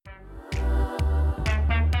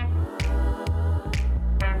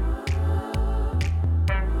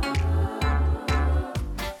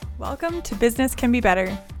Welcome to Business Can Be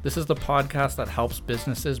Better. This is the podcast that helps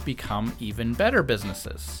businesses become even better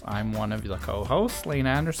businesses. I'm one of the co-hosts, Lane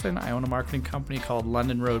Anderson. I own a marketing company called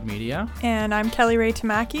London Road Media. And I'm Kelly Ray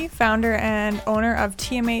Tamaki, founder and owner of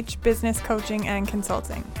TMH Business Coaching and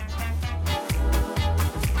Consulting.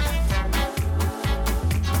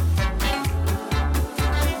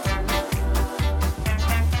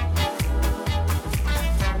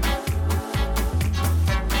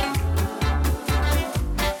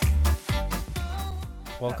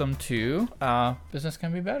 Welcome to Business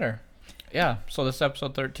Can Be Better. Yeah, so this is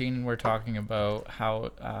episode 13. We're talking about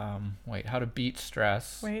how to beat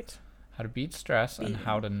stress. How to beat stress and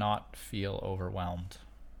how to not feel overwhelmed.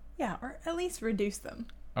 Yeah, or at least reduce them.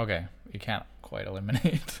 Okay, you can't quite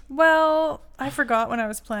eliminate. Well, I forgot when I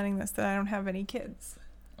was planning this that I don't have any kids.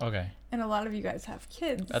 Okay. And a lot of you guys have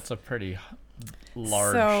kids. That's a pretty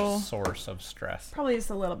large source of stress. Probably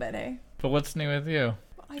just a little bit, eh? But what's new with you?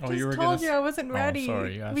 I just told you I wasn't ready.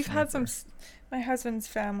 Sorry, We've had my husband's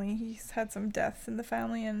family, he's had some deaths in the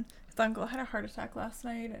family, and his uncle had a heart attack last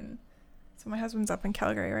night, and so my husband's up in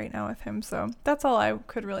Calgary right now with him, so that's all I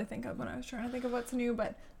could really think of when I was trying to think of what's new,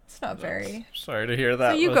 but it's not very... Sorry to hear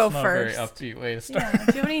that. So you go first. Very upbeat way to start. Yeah.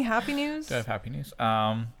 Do you have any happy news? Do I have happy news?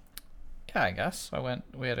 Yeah, I guess.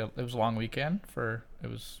 It was a long weekend it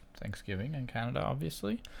was Thanksgiving in Canada,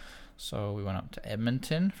 obviously. So we went up to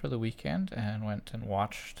Edmonton for the weekend and went and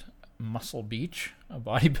watched Muscle Beach, a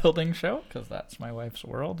bodybuilding show, because that's my wife's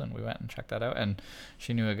world, and we went and checked that out. And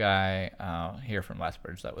she knew a guy here from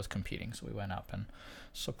Lethbridge that was competing, so we went up and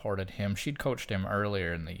supported him. She'd coached him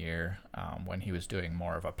earlier in the year when he was doing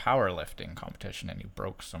more of a powerlifting competition, and he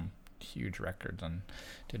broke some huge records and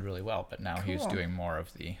did really well. But now He's doing more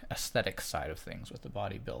of the aesthetic side of things with the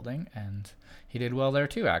bodybuilding, and he did well there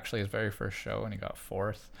too. Actually, his very first show, and he got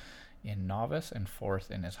 4th in novice and 4th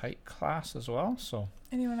in his height class as well. So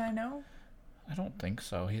anyone I know? I don't think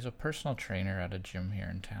so. He's a personal trainer at a gym here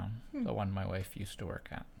in town, the one my wife used to work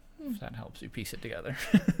at, if that helps you piece it together.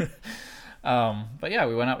 But yeah,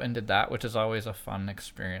 we went up and did that, which is always a fun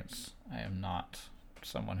experience. I am not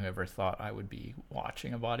someone who ever thought I would be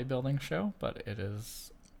watching a bodybuilding show, but it is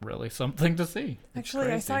really something to see.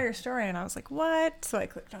 Actually, I saw your story and I was like, what? So I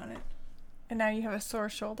clicked on it. And now you have a sore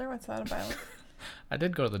shoulder? What's that about? I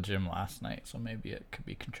did go to the gym last night, so maybe it could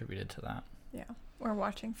be contributed to that. Yeah, or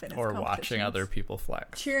watching fitness or watching other people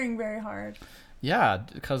flex. Cheering very hard. Yeah,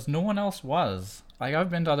 because no one else was. Like, I've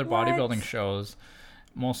been to other bodybuilding shows,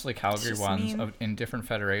 mostly Calgary ones, in different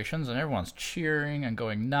federations, and everyone's cheering and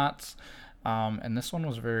going nuts. And this one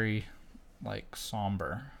was very,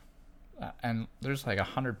 somber. And there's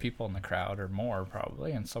 100 people in the crowd or more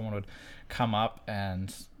probably, and someone would come up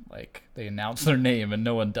and they announce their name and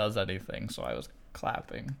no one does anything, so I was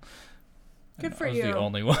clapping. Good for you. I was the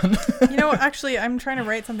only one. Actually, I'm trying to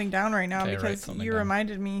write something down right now because you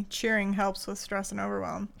reminded me cheering helps with stress and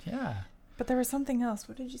overwhelm. Yeah. But there was something else.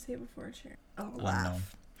 What did you say before cheering? Oh,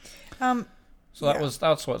 laugh. So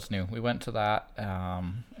that's what's new. We went to that,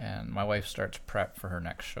 and my wife starts prep for her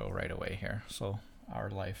next show right away here. So our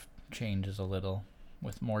life changes a little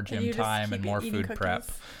with more gym time and more food cookies?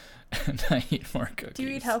 Prep. And I eat more cookies. Do you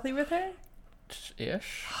eat healthy with her?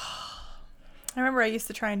 Ish. I remember I used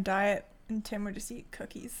to try and diet, and Tim would just eat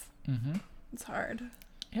cookies. Mm-hmm. It's hard.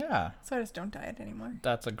 Yeah. So I just don't diet anymore.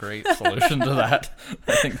 That's a great solution to that.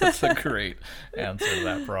 I think that's a great answer to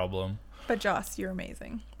that problem. But Joss, you're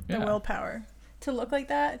amazing. Yeah. The willpower. To look like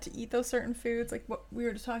that, to eat those certain foods, like what we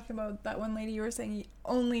were just talking about, that one lady you were saying eat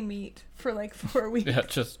only meat for 4 weeks. Yeah,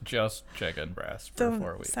 just chicken breast for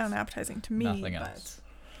 4 weeks. Sound appetizing to me. Nothing else.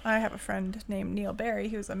 I have a friend named Neil Barry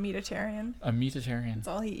who's a meatitarian. A meatitarian. That's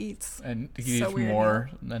all he eats. And he eats more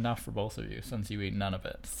enough for both of you since you eat none of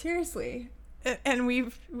it. Seriously. And we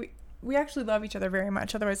actually love each other very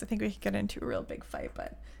much. Otherwise, I think we could get into a real big fight.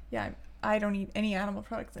 But yeah, I don't eat any animal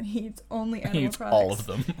products, and he eats only animal products. All of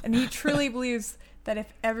them. And he truly believes that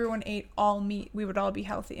if everyone ate all meat, we would all be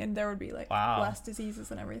healthy, and there would be less diseases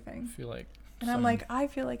and everything. I feel like. And I'm like, I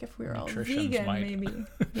feel like if we were all vegan, maybe.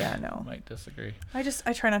 Yeah, no. Might disagree. I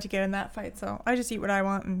try not to get in that fight, so I just eat what I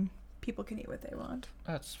want, and people can eat what they want.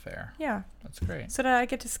 That's fair. Yeah. That's great. So did I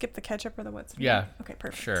get to skip the ketchup or the what's? Yeah. Okay,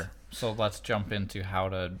 perfect. Sure. So let's jump into how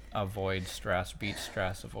to avoid stress, beat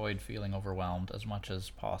stress, avoid feeling overwhelmed as much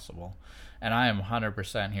as possible. And I am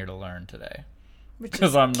 100% here to learn today.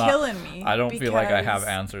 Because I'm not killing me. I don't feel like I have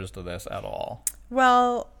answers to this at all.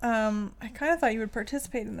 Well, I kind of thought you would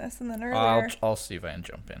participate in this, and then earlier I'll see if I can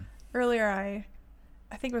jump in. Earlier, I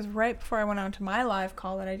think it was right before I went on to my live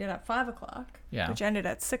call that I did at 5:00. Yeah. Which ended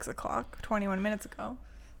at 6:00, 21 minutes ago.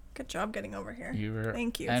 Good job getting over here.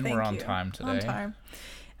 Thank you. And we're on time today. On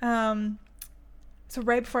time. so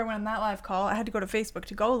right before I went on that live call, I had to go to Facebook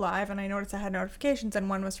to go live, and I noticed I had notifications, and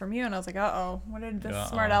one was from you, and I was like, uh-oh, what did this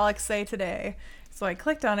smart Alex say today? So I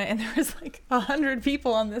clicked on it, and there was like 100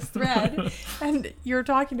 people on this thread, and you're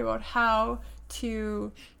talking about how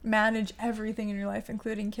to manage everything in your life,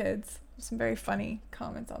 including kids. Some very funny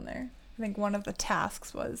comments on there. I think one of the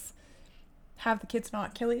tasks was have the kids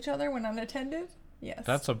not kill each other when unattended. Yes.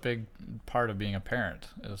 That's a big part of being a parent,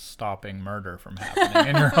 is stopping murder from happening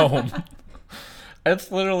in your home.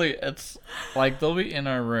 It's like they'll be in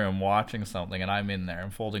our room watching something, and I'm in there,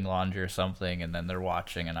 I'm folding laundry or something, and then they're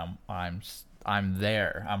watching, and I'm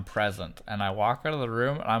there, I'm present, and I walk out of the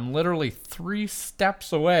room, and I'm literally 3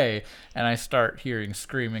 steps away, and I start hearing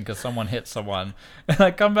screaming because someone hit someone, and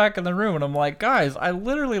I come back in the room, and I'm like, guys, I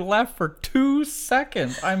literally left for 2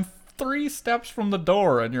 seconds. I'm 3 steps from the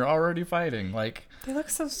door, and you're already fighting. Like, they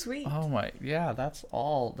look so sweet. Oh my, yeah, that's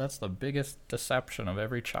the biggest deception of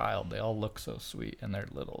every child. They all look so sweet, and they're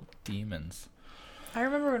little demons. I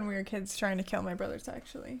remember when we were kids trying to kill my brothers,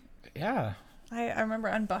 actually. Yeah. I remember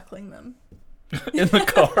unbuckling them. In the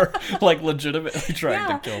car, like legitimately trying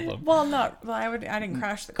to kill them. Well, I didn't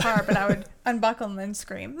crash the car, but I would unbuckle and then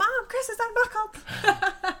scream, "Mom, Chris is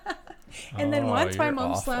unbuckled!" And then once my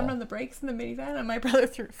mom slammed on the brakes in the minivan, and my brother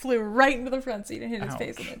flew right into the front seat and hit his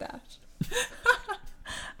face on the dash.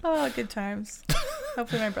 Oh, good times.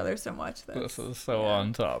 Hopefully my brothers don't watch this. This is so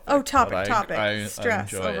on topic. Oh, topic. I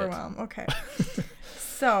Stress, overwhelm. Okay.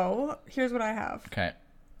 So, here's what I have. Okay.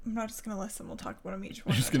 I'm not just going to list them. We'll talk about them each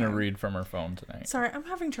one. We're just going to read from her phone tonight. Sorry, I'm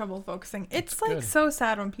having trouble focusing. It's like good. So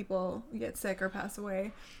sad when people get sick or pass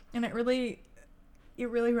away. And it really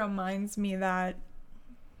reminds me that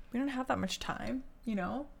we don't have that much time, you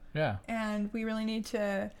know? Yeah. And we really need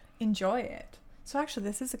to enjoy it. So actually,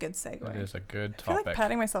 this is a good segue. It is a good topic. I feel like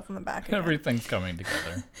patting myself on the back again. Everything's coming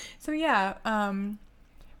together. So yeah,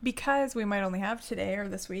 because we might only have today or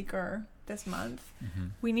this week or this month,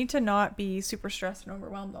 we need to not be super stressed and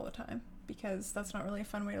overwhelmed all the time, because that's not really a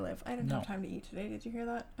fun way to live. I didn't have time to eat today. Did you hear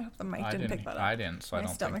that? I hope the mic didn't pick that up. I didn't, so I don't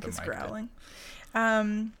think the mic did. My stomach is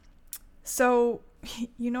growling. So,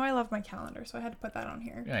 you know I love my calendar, so I had to put that on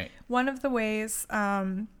here. Right. One of the ways,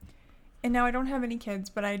 and now I don't have any kids,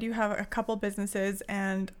 but I do have a couple businesses,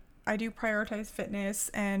 and I do prioritize fitness,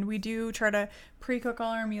 and we do try to pre-cook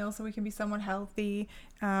all our meals so we can be somewhat healthy.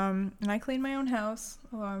 And I clean my own house,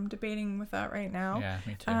 although I'm debating with that right now. Yeah,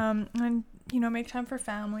 me too. And, you know, make time for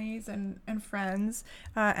families and friends.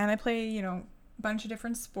 And I play, you know, a bunch of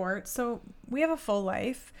different sports. So we have a full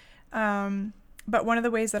life. But one of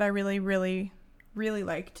the ways that I really, really, really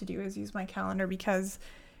like to do is use my calendar, because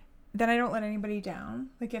then I don't let anybody down.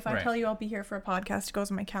 Like if I tell you I'll be here for a podcast, it goes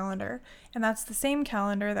on my calendar. And that's the same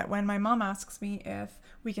calendar that when my mom asks me if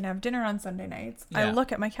we can have dinner on Sunday nights, I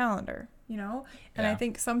look at my calendar, you know? And I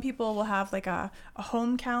think some people will have like a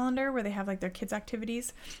home calendar where they have like their kids'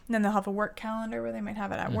 activities, and then they'll have a work calendar where they might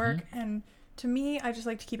have it at work. And to me, I just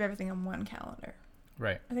like to keep everything on one calendar.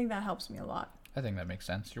 Right. I think that helps me a lot. I think that makes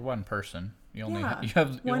sense. You're one person. You only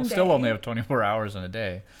you'll still only have 24 hours in a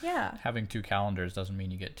day. Yeah. Having 2 calendars doesn't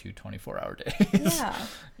mean you get 2 24-hour days. Yeah.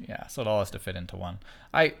 Yeah. So it all has to fit into one.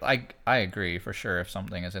 I agree for sure. If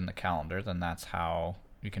something is in the calendar, then that's how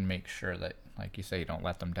you can make sure that, like you say, you don't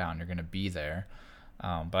let them down. You're going to be there.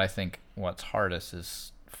 But I think what's hardest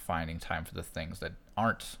is finding time for the things that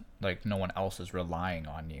aren't, like, no one else is relying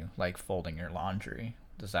on you, like folding your laundry.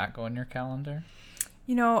 Does that go in your calendar?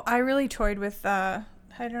 You know, I really toyed with, I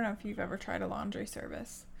don't know if you've ever tried a laundry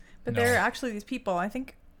service, but there are actually these people, I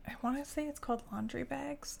want to say it's called Laundry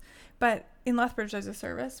Bags, but in Lethbridge there's a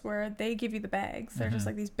service where they give you the bags. They're just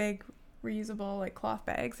like these big reusable like cloth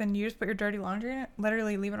bags, and you just put your dirty laundry in it,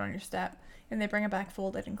 literally leave it on your step, and they bring it back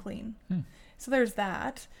folded and clean. So there's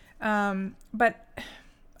that. But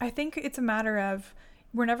I think it's a matter of,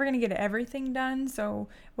 we're never going to get everything done. So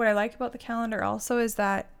what I like about the calendar also is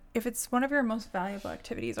that if it's one of your most valuable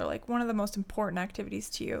activities, or like one of the most important activities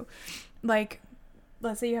to you, like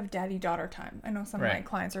let's say you have daddy-daughter time. I know some of my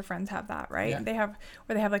clients or friends have that, right? Yeah. They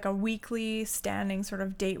have like a weekly standing sort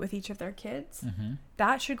of date with each of their kids.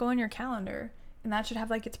 That should go in your calendar, and that should have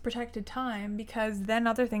like its protected time, because then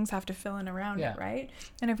other things have to fill in around it, right?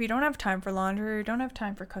 And if you don't have time for laundry, or you don't have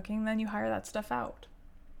time for cooking, then you hire that stuff out.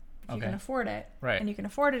 If you can afford it. And you can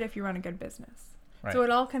afford it if you run a good business. So it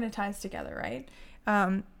all kind of ties together, right?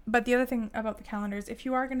 But the other thing about the calendar is, if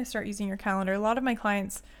you are going to start using your calendar, a lot of my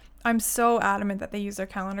clients, I'm so adamant that they use their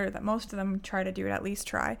calendar that most of them try to do it, at least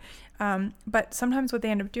try. But sometimes what they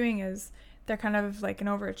end up doing is they're kind of like an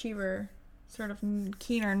overachiever sort of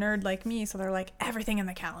keener nerd like me, so they're like everything in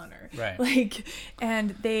the calendar. Right. Like, and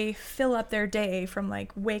they fill up their day from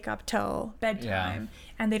like wake up till bedtime,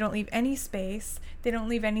 and they don't leave any space. They don't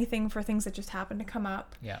leave anything for things that just happen to come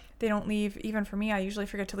up. Yeah. They don't leave, even for me, I usually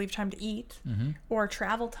forget to leave time to eat or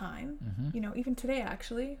travel time. You know, even today,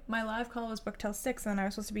 actually, my live call was booked till 6, and I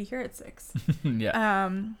was supposed to be here at 6. Yeah.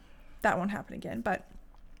 That won't happen again, but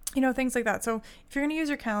you know, things like that. So if you're going to use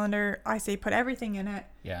your calendar, I say put everything in it.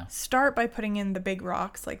 Yeah. Start by putting in the big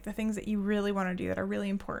rocks, like the things that you really want to do that are really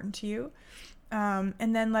important to you. And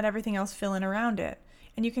then let everything else fill in around it.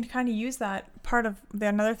 And you can kind of use that. Part of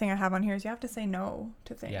another thing I have on here is you have to say no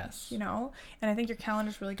to things, Yes. you know? And I think your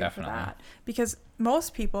calendar's really good Definitely. for that. Because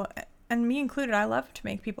most people, and me included, I love to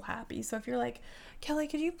make people happy. So if you're like, Kelly,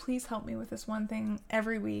 could you please help me with this one thing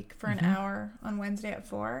every week for an hour on Wednesday at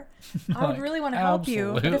 4? I would really want to help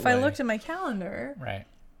you. But if I absolutely. looked at my calendar, Right.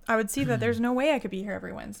 I would see that there's no way I could be here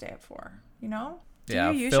every Wednesday at 4, you know? Do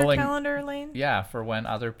Yeah, you use filling- your calendar, Lane? Yeah, for when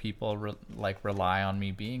other people rely on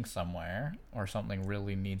me being somewhere or something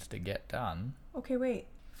really needs to get done. Okay, wait.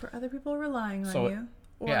 For other people relying on So, you,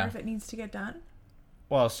 or yeah. if it needs to get done?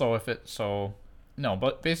 Well, no,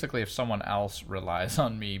 but basically if someone else relies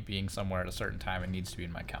on me being somewhere at a certain time, it needs to be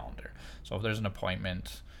in my calendar. So if there's an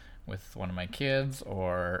appointment with one of my kids,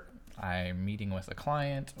 or I'm meeting with a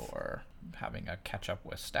client, or having a catch up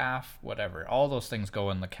with staff, whatever, all those things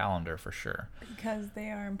go in the calendar for sure. Because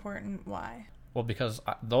they are important. Why? Well, because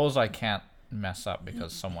those I can't mess up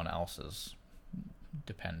because someone else is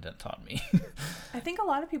dependent on me. I think a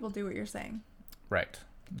lot of people do what you're saying. Right.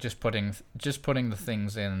 Just putting the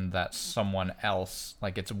things in that someone else,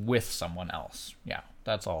 like it's with someone else. Yeah,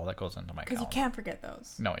 that's all that goes into my Because calendar. you can't forget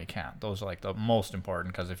those. No, you can't. Those are like the most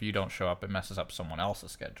important, because if you don't show up, it messes up someone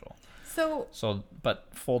else's schedule. So, But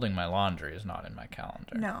folding my laundry is not in my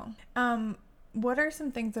calendar. no. What are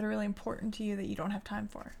some things that are really important to you that you don't have time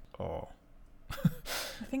for? Oh.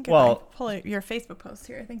 I think Well- if I pull your Facebook post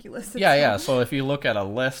here, I think you listed Yeah. some. So if you look at a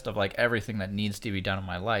list of like everything that needs to be done in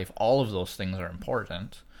my life, all of those things are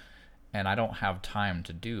important, and I don't have time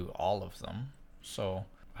to do all of them. So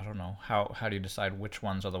I don't know. How do you decide which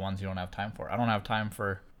ones are the ones you don't have time for? I don't have time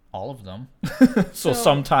for all of them. So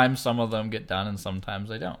sometimes some of them get done and sometimes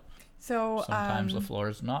they don't. So, Sometimes the floor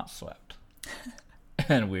is not swept.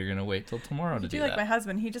 And we're going to wait till tomorrow to you do do like that. my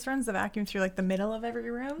husband. He just runs the vacuum through like the middle of every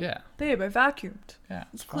room. Yeah. Babe, I vacuumed. Yeah.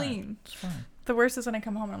 It's fine. clean. It's fine. The worst is when I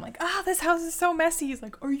come home and I'm like, this house is so messy. He's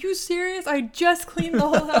like, are you serious? I just cleaned the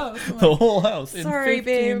whole house. I'm The like, whole house in sorry, 15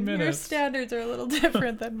 babe. Your minutes. standards are a little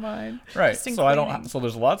different than mine. Right. Just in So I cleaning. don't. So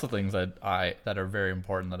there's lots of things that are very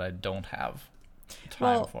important that I don't have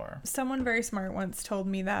time for. Someone very smart once told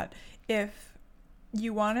me that if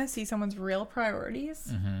you want to see someone's real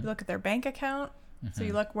priorities, you look at their bank account. So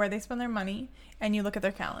you look where they spend their money, and you look at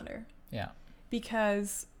their calendar. Yeah.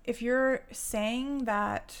 Because if you're saying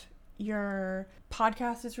that your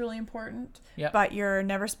podcast is really important, Yep. but you're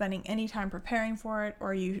never spending any time preparing for it,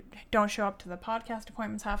 or you don't show up to the podcast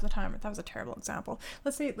appointments half the time, that was a terrible example.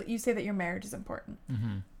 Let's say you say that your marriage is important,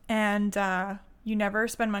 and you never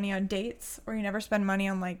spend money on dates, or you never spend money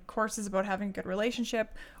on like courses about having a good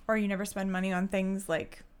relationship, or you never spend money on things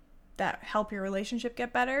like that help your relationship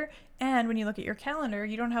get better. And when you look at your calendar,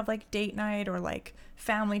 you don't have like date night or like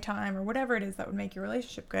family time or whatever it is that would make your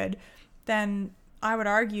relationship good, then I would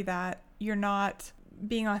argue that you're not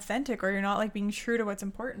being authentic, or you're not like being true to what's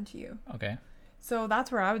important to you. Okay. So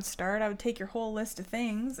that's where I would start. I would take your whole list of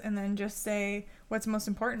things and then just say what's most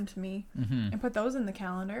important to me and put those in the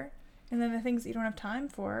calendar. And then the things that you don't have time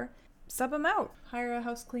for, sub them out. Hire a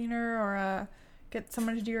house cleaner, or get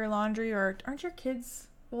someone to do your laundry. Or aren't your kids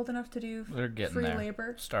old enough to do They're getting free there.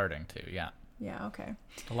 labor? Starting to, yeah. Yeah, okay.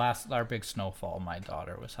 Our big snowfall, my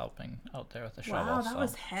daughter was helping out there with the shovel. Wow, that so,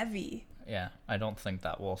 was heavy. yeah, I don't think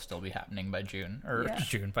that will still be happening by June, or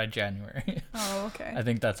Yeah. by January. Oh, okay. I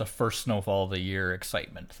think that's a first snowfall of the year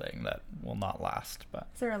excitement thing that will not last, but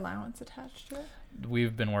Is there allowance attached to it?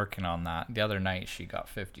 we've been working on that. The other night she got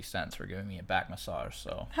 50 cents for giving me a back massage,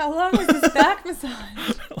 so How long is this back massage?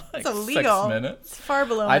 like It's illegal. 6 minutes. It's far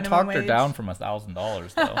below I minimum talked her wage. down from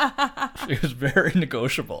 $1,000 though. She was very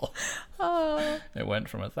negotiable. Oh, It went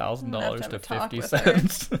from $1,000 I'm gonna have to to have a talk 50 with her.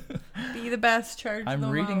 cents. be the best, charge I'm the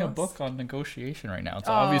reading a most. book on negotiation right now. It's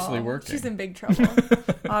obviously Oh, working. She's in big trouble.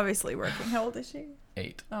 Obviously working. How old is she?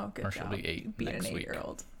 8. Oh, good Or she'll job. be 8 Beat next an week.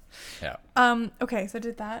 8-year-old. Yeah. Okay, so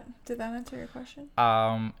did that answer your question?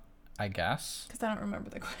 I guess. Because I don't remember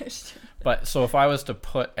the question. But so if I was to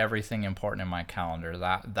put everything important in my calendar,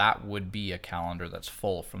 that would be a calendar that's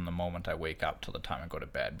full from the moment I wake up till the time I go to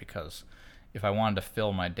bed. Because if I wanted to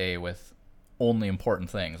fill my day with only important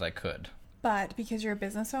things, I could. But because you're a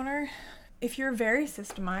business owner, if you're very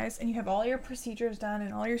systemized and you have all your procedures done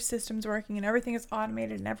and all your systems working and everything is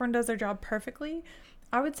automated and everyone does their job perfectly,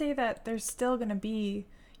 I would say that there's still going to be,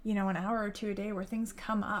 you know, an hour or two a day where things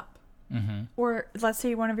come up. Mm-hmm. Or let's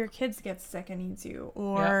say one of your kids gets sick and needs you,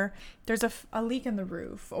 or there's a leak in the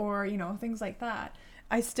roof, or, you know, things like that.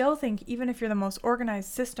 I still think even if you're the most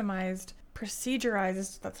organized, systemized,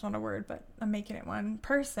 procedurized, that's not a word, but I'm making it one,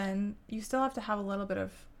 person, you still have to have a little bit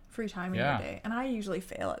of free time in your day. And I usually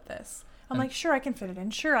fail at this. I'm like, sure, I can fit it in.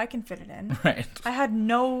 Sure, I can fit it in. Right. I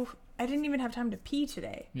didn't even have time to pee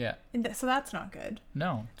today. Yeah. So that's not good.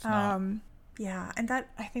 No, it's not. Yeah, and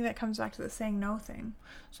I think that comes back to the saying no thing.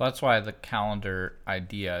 So that's why the calendar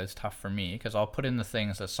idea is tough for me, because I'll put in the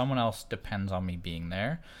things that someone else depends on me being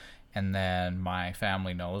there. And then my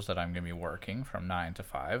family knows that I'm going to be working from 9 to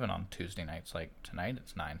 5. And on Tuesday nights, like tonight,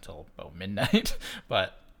 it's 9 till about midnight.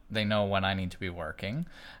 But they know when I need to be working.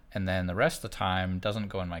 And then the rest of the time doesn't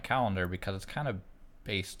go in my calendar because it's kind of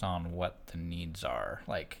based on what the needs are.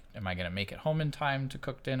 Like, am I going to make it home in time to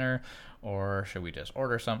cook dinner? Or should we just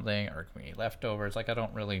order something? Or can we eat leftovers? Like, I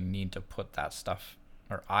don't really need to put that stuff,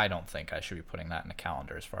 or I don't think I should be putting that in the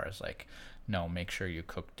calendar as far as like, no, make sure you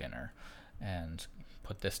cook dinner and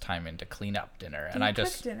put this time in to clean up dinner. Do you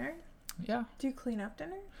cook dinner? Yeah. Do you clean up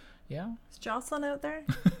dinner? Yeah. Is Jocelyn out there?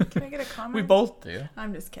 Can I get a comment? We both do.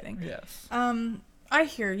 I'm just kidding. Yes. I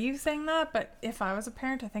hear you saying that, but if I was a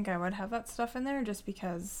parent, I think I would have that stuff in there just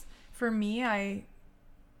because for me, I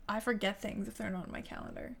forget things if they're not in my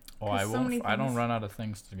calendar. Oh, I won't. I don't run out of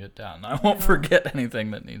things to get done. I won't forget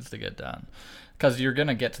anything that needs to get done, because you're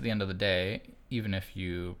gonna get to the end of the day, even if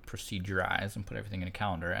you procedurize and put everything in a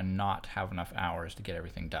calendar, and not have enough hours to get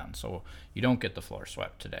everything done. So you don't get the floor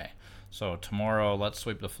swept today. So tomorrow, let's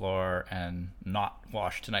sweep the floor and not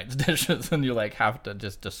wash tonight's dishes, and you like have to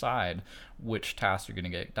just decide which tasks you're gonna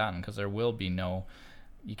get done, because there will be no.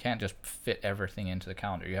 You can't just fit everything into the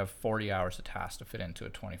calendar. You have 40 hours of tasks to fit into a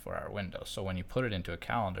 24-hour window. So when you put it into a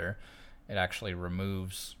calendar, it actually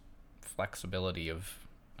removes flexibility of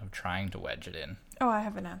trying to wedge it in. Oh, I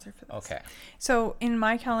have an answer for this. Okay. So in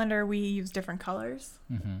my calendar, we use different colors.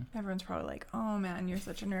 Mm-hmm. Everyone's probably like, oh man, you're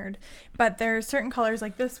such a nerd. But there are certain colors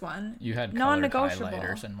like this one. You had non-negotiable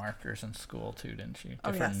highlighters and markers in school too, didn't you?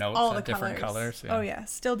 Oh, Different yes. notes All and the different colors. Yeah. Oh yeah,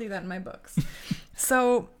 still do that in my books.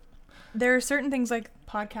 So there are certain things like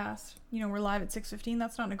podcast, you know, we're live at 6:15.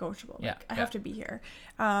 That's not negotiable. Yeah, I have to be here.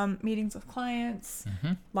 Meetings with clients,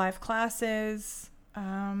 live classes,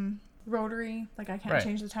 Rotary. Like I can't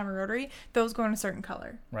change the time of Rotary. Those go in a certain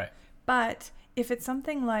color. Right. But if it's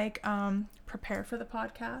something like prepare for the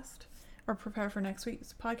podcast or prepare for next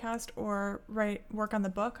week's podcast or work on the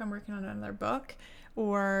book. I'm working on another book.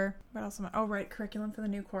 Or what else am I? Oh, write curriculum for the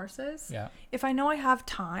new courses. Yeah. If I know I have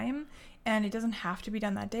time and it doesn't have to be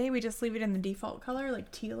done that day, we just leave it in the default color, like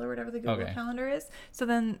teal or whatever the Google Calendar is. So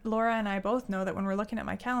then Laura and I both know that when we're looking at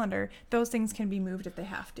my calendar, those things can be moved if they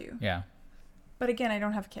have to. Yeah. But again, I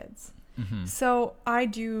don't have kids. Mm-hmm. So I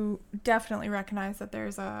do definitely recognize that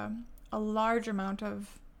there's a large amount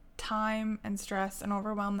of time and stress and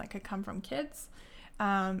overwhelm that could come from kids.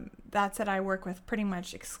 That said, I work with pretty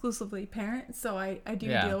much exclusively parents, so I do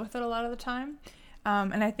deal with it a lot of the time.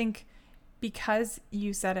 And I think because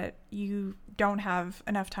you said it, you don't have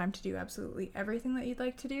enough time to do absolutely everything that you'd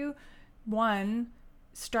like to do. One,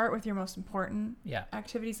 start with your most important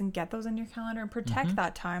activities and get those in your calendar and protect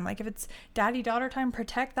that time. Like if it's daddy-daughter time,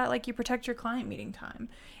 protect that like you protect your client meeting time.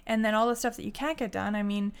 And then all the stuff that you can't get done, I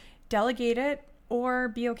mean, delegate it or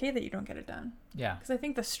be okay that you don't get it done. Yeah. Because I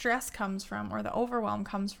think the stress comes from, or the overwhelm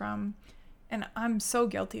comes from, and I'm so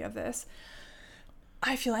guilty of this,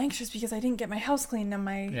 I feel anxious because I didn't get my house clean and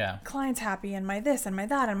my clients happy and my this and my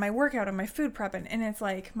that and my workout and my food prep. And it's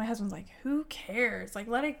like, my husband's like, who cares? Like,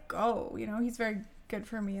 let it go. You know, he's very good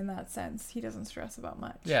for me in that sense. He doesn't stress about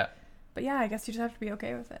much. Yeah. But yeah, I guess you just have to be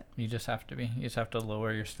okay with it. You just have to be. You just have to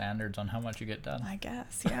lower your standards on how much you get done. I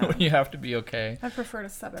guess, yeah. You have to be okay. I prefer to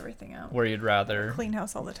sub everything out. Where you'd rather clean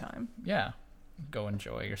house all the time. Yeah. Go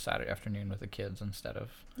enjoy your Saturday afternoon with the kids instead of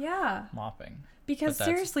mopping. Because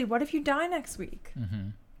seriously, what if you die next week? Mm-hmm.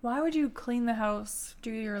 Why would you clean the house,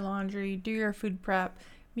 do your laundry, do your food prep,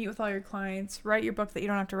 meet with all your clients, write your book that you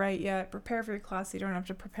don't have to write yet, prepare for your class that you don't have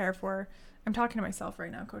to prepare for? I'm talking to myself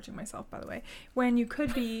right now, coaching myself, by the way. When you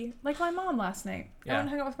could be like my mom last night. I went and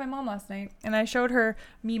hung out with my mom last night, and I showed her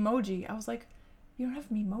Memoji. I was like, you don't have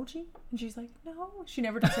Memoji? And she's like, no. She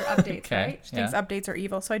never does her updates, Okay, right? She thinks updates are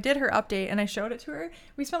evil. So I did her update and I showed it to her.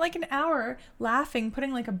 We spent like an hour laughing,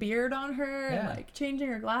 putting like a beard on her and like changing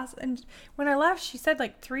her glass. And when I left, she said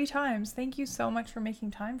like 3 times, thank you so much for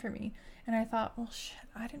making time for me. And I thought, well, shit,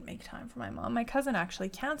 I didn't make time for my mom. My cousin actually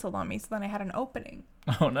canceled on me. So then I had an opening.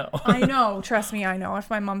 Oh, no. I know. Trust me, I know.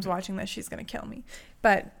 If my mom's watching this, she's going to kill me.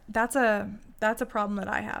 But that's a problem that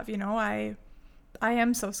I have. You know, I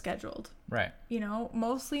am so scheduled. Right. You know,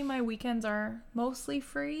 mostly my weekends are mostly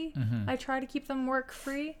free. Mm-hmm. I try to keep them work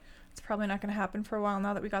free. It's probably not going to happen for a while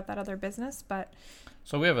now that we got that other business, but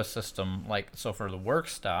So we have a system so for the work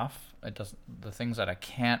stuff, it doesn't, the things that I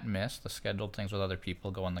can't miss, the scheduled things with other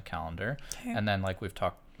people go on the calendar. okay. And then like we've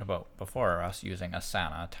talked about before, us using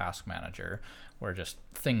Asana, task manager, where just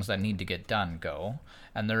things that need to get done go.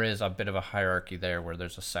 And there is a bit of a hierarchy there where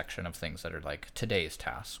there's a section of things that are like today's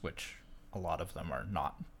tasks, which a lot of them are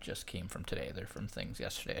not just came from today. They're from things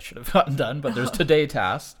yesterday I should have gotten done, but there's today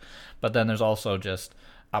tasks. But then there's also just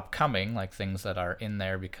upcoming, like things that are in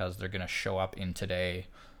there because they're going to show up in today,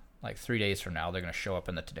 like 3 days from now, they're going to show up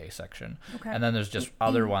in the today section. Okay. And then there's just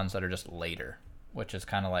other ones that are just later, which is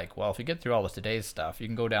kind of like, well, if you get through all the today's stuff, you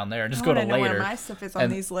can go down there and just go to I know later. where my stuff is on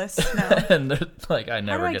And- these lists now. And they're like, I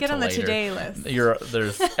never How do I get get to on later. the today list?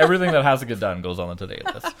 There's everything that has to get done goes on the today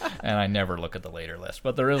list, and I never look at the later list.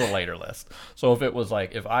 But there is a later list. So if it was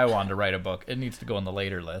like, if I wanted to write a book, it needs to go on the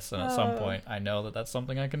later list, and at some point, I know that that's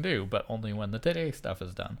something I can do, but only when the today stuff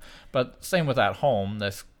is done. But same with at home.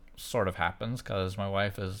 This sort of happens because my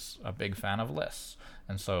wife is a big fan of lists,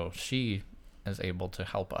 and so she is able to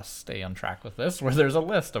help us stay on track with this, where there's a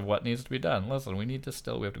list of what needs to be done. Listen, we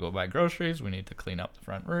have to go buy groceries, we need to clean up the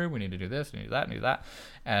front room, we need to do this, we need to do that,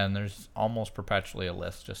 and there's almost perpetually a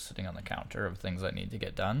list just sitting on the counter of things that need to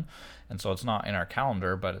get done. And so it's not in our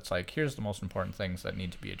calendar, but it's like, here's the most important things that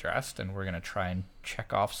need to be addressed, and we're going to try and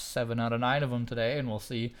check off 7 out of 9 of them today, and we'll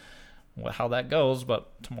see how that goes.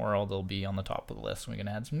 But tomorrow they'll be on the top of the list and we can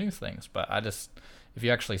add some new things. But if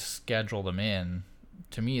you actually schedule them in,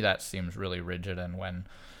 to me that seems really rigid. And when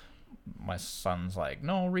my son's like,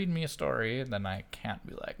 no, read me a story, and then I can't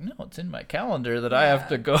be like, no, it's in my calendar that I have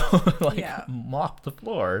to go mop the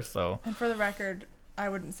floor. So, and for the record, I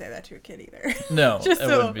wouldn't say that to a kid either. No, it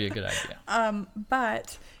wouldn't be a good idea.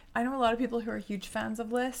 But I know a lot of people who are huge fans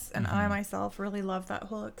of lists, and I myself really love that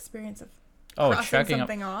whole experience of crossing checking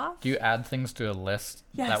something off. Do you add things to a list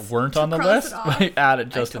Yes, that weren't to on the cross list? it off. Add it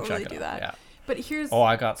just I to totally check it do off. that. Yeah. But here's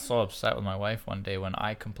I got so upset with my wife one day when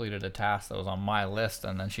I completed a task that was on my list,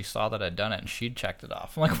 and then she saw that I'd done it and she'd checked it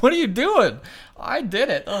off. I'm like, what are you doing? I did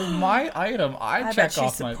it. That was my item. I check bet she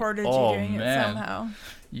off my. supported Oh you doing man, it somehow.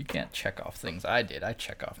 you can't check off things I did. I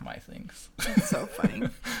check off my things. It's so funny.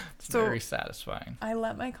 It's So very satisfying. I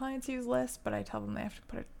let my clients use lists, but I tell them they have to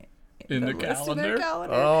put it In the list calendar? in their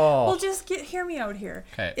calendar. Oh. Well, just hear me out here.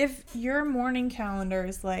 'Kay. If your morning calendar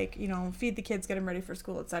is like, feed the kids, get them ready for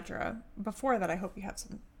school, etc. Before that, I hope you have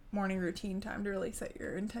some morning routine time to really set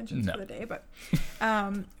your intentions for the day.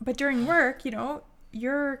 But during work,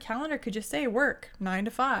 your calendar could just say work 9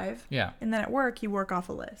 to 5. Yeah. And then at work, you work off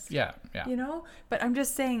a list. Yeah. But I'm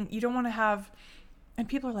just saying, you don't want to have, and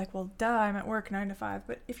people are like, well, duh, I'm at work 9 to 5.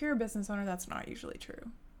 But if you're a business owner, that's not usually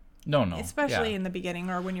true. No. Especially in the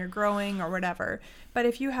beginning or when you're growing or whatever. But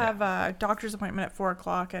if you have a doctor's appointment at 4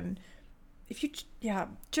 o'clock, and if you,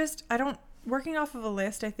 working off of a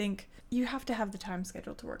list, I think you have to have the time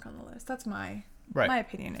scheduled to work on the list. That's my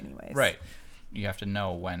opinion anyways. Right. You have to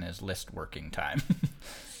know when is list working time.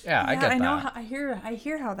 I get that. I know. I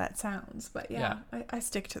hear how that sounds, but I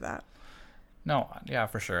stick to that. No, yeah,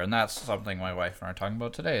 for sure. And that's something my wife and I are talking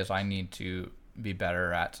about today is I need to be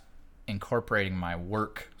better at incorporating my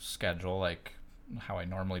work schedule, like how I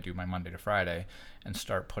normally do my Monday to Friday, and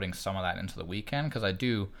start putting some of that into the weekend, because I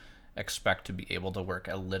do expect to be able to work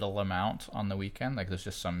a little amount on the weekend. Like there's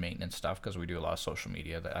just some maintenance stuff because we do a lot of social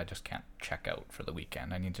media that I just can't check out for the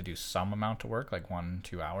weekend. I need to do some amount of work, like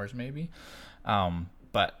 1-2 hours maybe.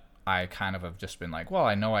 But I kind of have just been like, well,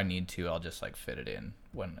 I know I need to, I'll just like fit it in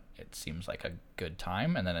when it seems like a good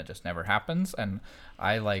time, and then it just never happens. And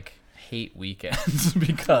I hate weekends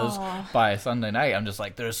because by Sunday night I'm just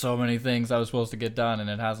like, there's so many things I was supposed to get done and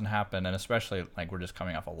it hasn't happened. And especially like we're just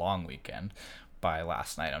coming off a long weekend. By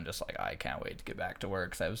last night I'm just like, I can't wait to get back to work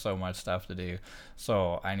because I have so much stuff to do.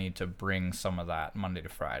 So I need to bring some of that Monday to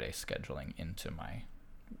Friday scheduling into my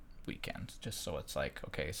weekends, just so it's like,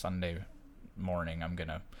 okay, Sunday morning I'm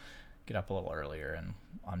gonna get up a little earlier and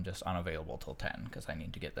I'm just unavailable till 10 because I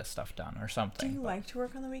need to get this stuff done or something. Do you like to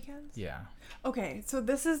work on the weekends? Yeah. Okay, so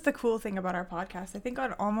this is the cool thing about our podcast. I think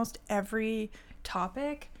on almost every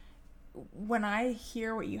topic, when I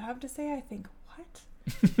hear what you have to say, I think, what?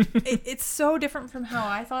 It's so different from how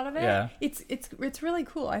I thought of it. Yeah. It's really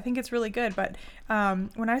cool. I think it's really good. But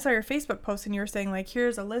when I saw your Facebook post and you were saying like,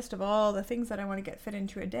 here's a list of all the things that I want to get fit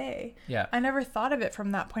into a day. Yeah. I never thought of it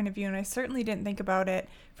from that point of view, and I certainly didn't think about it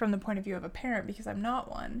from the point of view of a parent because I'm not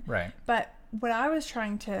one. Right. But what I was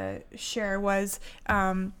trying to share was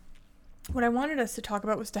what I wanted us to talk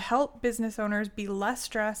about was to help business owners be less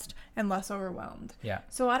stressed and less overwhelmed. Yeah.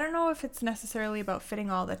 So I don't know if it's necessarily about fitting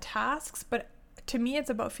all the tasks, but to me, it's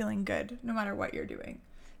about feeling good no matter what you're doing.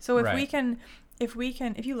 So if we can, if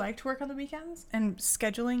you like to work on the weekends and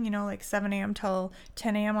scheduling, like 7 a.m. till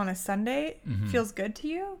 10 a.m. on a Sunday feels good to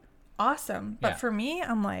you, awesome. But for me,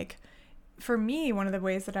 one of the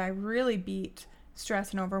ways that I really beat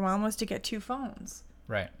stress and overwhelm was to get 2 phones.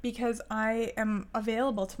 Right. Because I am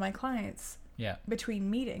available to my clients between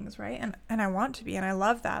meetings, right? And I want to be, and I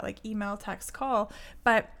love that, like email, text, call.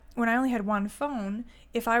 But when I only had 1 phone,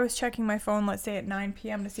 if I was checking my phone, let's say at 9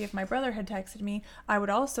 p.m. to see if my brother had texted me, I would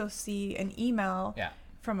also see an email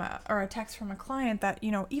or a text from a client that,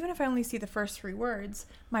 even if I only see the first 3 words,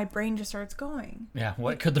 my brain just starts going. Yeah,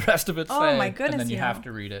 what could the rest of it say? Oh my goodness. And then you have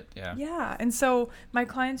to read it. Yeah. Yeah. And so my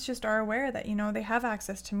clients just are aware that, they have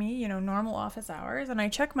access to me, normal office hours, and I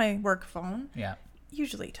check my work phone. Yeah.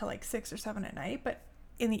 Usually till like 6 or 7 at night, but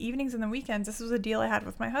in the evenings and the weekends, this was a deal I had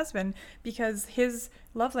with my husband because his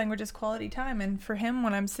love language is quality time. And for him,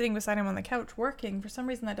 when I'm sitting beside him on the couch working, for some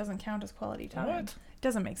reason that doesn't count as quality time. What? It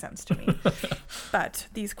doesn't make sense to me. But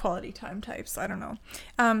these quality time types, I don't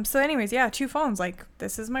know. So anyways, 2 phones. Like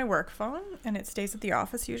this is my work phone and it stays at the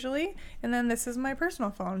office usually. And then this is my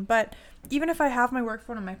personal phone. But even if I have my work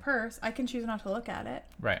phone in my purse, I can choose not to look at it.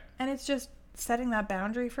 Right. And it's just setting that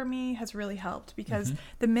boundary for me has really helped because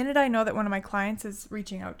the minute I know that one of my clients is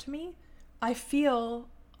reaching out to me, I feel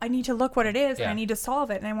I need to look what it is and I need to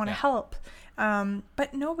solve it and I want to help.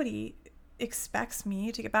 But nobody expects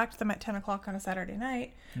me to get back to them at 10 o'clock on a Saturday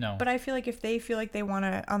night. No. But I feel like if they feel like they want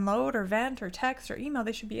to unload or vent or text or email,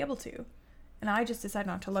 they should be able to. And I just decided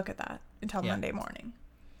not to look at that until Monday morning.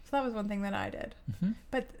 So that was one thing that I did.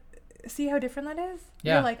 But see how different that is?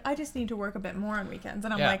 Yeah. You're like, I just need to work a bit more on weekends.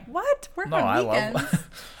 And I'm like, what? Work on weekends?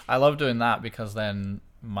 I love doing that because then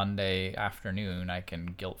Monday afternoon I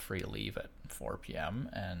can guilt-free leave at 4 p.m.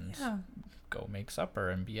 and go make supper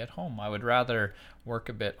and be at home. I would rather work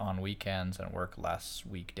a bit on weekends and work less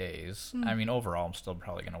weekdays. I mean, overall, I'm still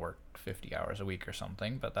probably going to work 50 hours a week or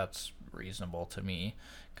something, but that's reasonable to me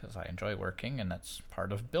because I enjoy working and that's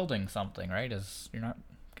part of building something, right? Is you're not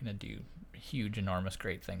going to do huge, enormous,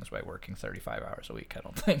 great things by working 35 hours a week. I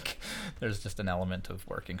don't think there's just an element of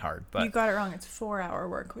working hard. But you got it wrong. It's 4-hour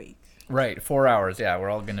work week. Right. 4 hours. Yeah. We're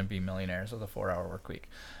all going to be millionaires with a 4-hour work week.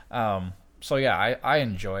 So yeah, I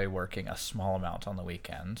enjoy working a small amount on the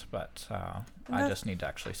weekend, but I just need to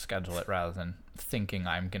actually schedule it rather than thinking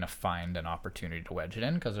I'm going to find an opportunity to wedge it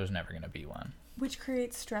in because there's never going to be one. Which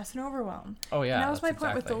creates stress and overwhelm. Oh, yeah. And that was my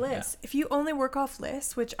point with the list. Yeah. If you only work off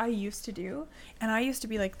lists, which I used to do, and I used to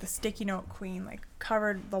be like the sticky note queen, like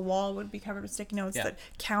the wall would be covered with sticky notes, the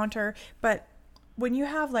counter. But when you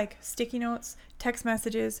have like sticky notes, text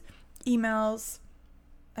messages, emails,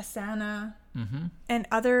 Asana, and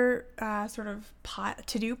other sort of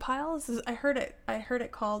to-do piles. I heard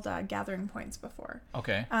it called gathering points before.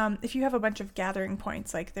 Okay. If you have a bunch of gathering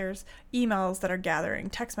points, like there's emails that are gathering,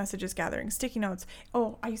 text messages gathering, sticky notes.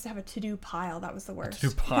 Oh, I used to have a to-do pile. That was the worst.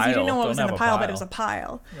 To-do pile. Because you didn't know what was in the pile, but it was a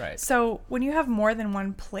pile. Right. So when you have more than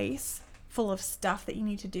one place full of stuff that you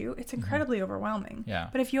need to do, it's incredibly overwhelming. Yeah.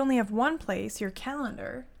 But if you only have one place, your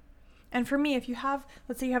calendar. And for me, if you have,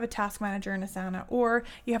 let's say you have a task manager in Asana, or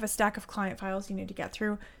you have a stack of client files you need to get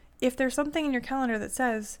through, if there's something in your calendar that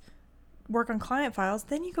says work on client files,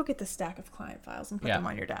 then you go get the stack of client files and put them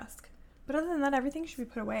on your desk. But other than that, everything should be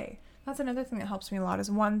put away. That's another thing that helps me a lot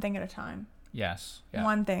is one thing at a time. Yes. Yeah.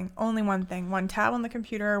 One thing, only one thing. One tab on the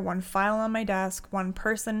computer, one file on my desk, one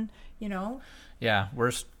person, Yeah,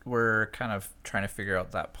 we're kind of trying to figure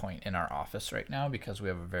out that point in our office right now because we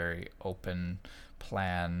have a very open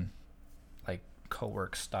plan, like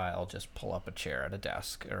co-work style, just pull up a chair at a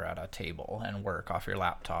desk or at a table and work off your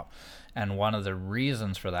laptop. And one of the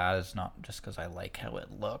reasons for that is not just because I like how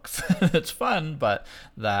it looks, it's fun, but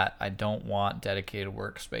that I don't want dedicated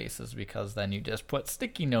workspaces because then you just put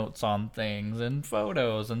sticky notes on things and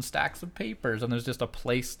photos and stacks of papers and there's just a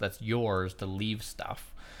place that's yours to leave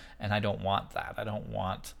stuff. And I don't want that. I don't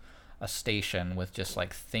want a station with just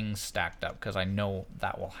like things stacked up because I know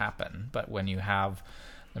that will happen. But when you have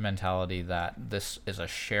the mentality that this is a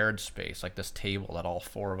shared space, like this table that all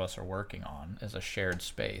 4 of us are working on is a shared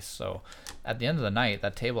space. So at the end of the night,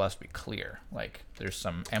 that table has to be clear. Like there's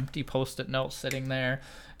some empty Post-it notes sitting there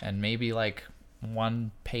and maybe like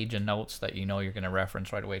one page of notes that you know you're going to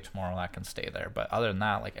reference right away tomorrow, that can stay there. But other than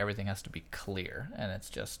that, like everything has to be clear, and it's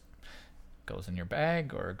just goes in your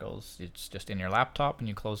bag, or it's just in your laptop and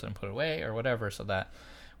you close it and put it away or whatever, so that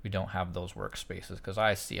we don't have those workspaces. Because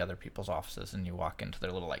I see other people's offices and you walk into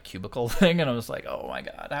their little like cubicle thing, and I was like, oh my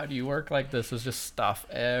god, how do you work like this? There's just stuff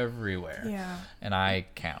everywhere. Yeah. And I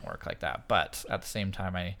can't work like that. But at the same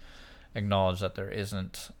time, I acknowledge that there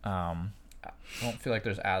isn't I don't feel like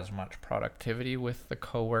there's as much productivity with the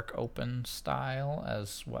co-work open style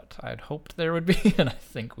as what I'd hoped there would be. And I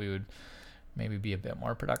think we would maybe be a bit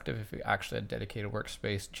more productive if we actually had dedicated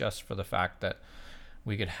workspace, just for the fact that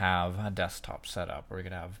we could have a desktop set up, or we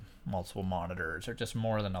could have multiple monitors, or just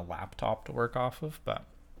more than a laptop to work off of. But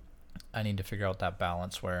I need to figure out that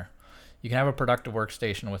balance where you can have a productive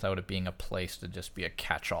workstation without it being a place to just be a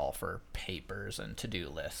catch-all for papers and to-do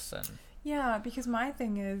lists. And Yeah, because my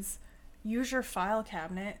thing is, use your file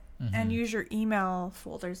cabinet and use your email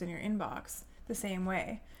folders in your inbox the same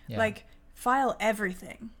way. Yeah. Like, file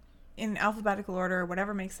everything in alphabetical order, or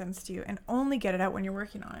whatever makes sense to you, and only get it out when you're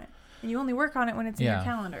working on it. And you only work on it when it's in your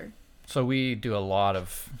calendar. So we do a lot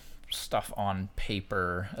of stuff on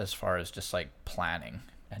paper as far as just like planning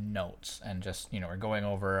and notes, and just, we're going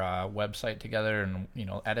over a website together, and,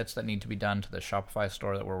 edits that need to be done to the Shopify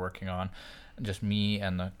store that we're working on. And just me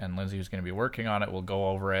and Lindsay, who's going to be working on it, will go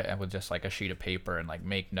over it and with just like a sheet of paper and like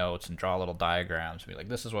make notes and draw little diagrams, be like,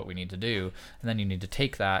 this is what we need to do. And then you need to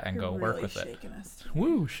take that and go work with it.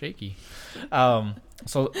 Woo, shaky.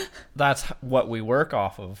 So that's what we work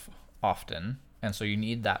off of often. And so you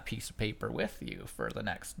need that piece of paper with you for the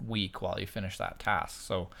next week while you finish that task.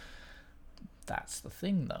 So that's the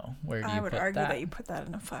thing, though. Where do you I would put argue that? that you put that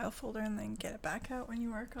in a file folder and then get it back out when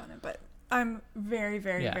you work on it. But I'm very,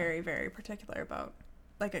 very, very, very particular about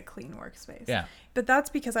like a clean workspace. Yeah. But that's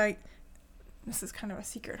because this is kind of a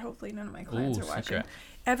secret. Hopefully none of my clients are watching. Secret.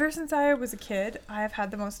 Ever since I was a kid, I have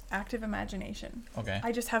had the most active imagination. Okay.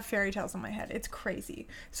 I just have fairy tales in my head. It's crazy.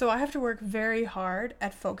 So I have to work very hard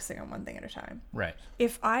at focusing on one thing at a time. Right.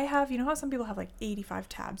 If I have, how some people have like 85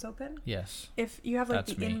 tabs open? Yes. If you have like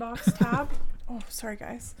That's the me. inbox tab, oh, sorry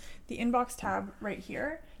guys. The inbox tab right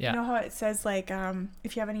here. Yeah. You know how it says like,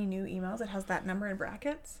 if you have any new emails, it has that number in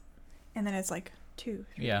brackets, and then it's like 2,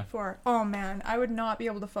 3, 4. Oh man, I would not be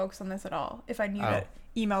able to focus on this at all if I knew that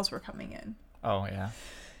emails were coming in. Oh, yeah.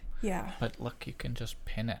 Yeah. But look, you can just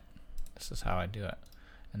pin it. This is how I do it.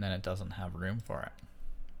 And then it doesn't have room for it.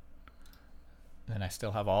 Then I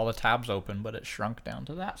still have all the tabs open, but it's shrunk down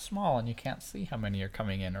to that small, and you can't see how many are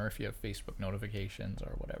coming in, or if you have Facebook notifications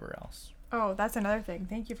or whatever else. Oh, that's another thing.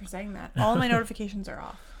 Thank you for saying that. All my notifications are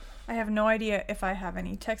off. I have no idea if I have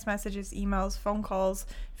any text messages, emails, phone calls,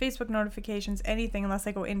 Facebook notifications, anything, unless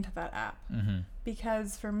I go into that app. Mm-hmm.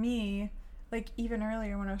 Because for me, like even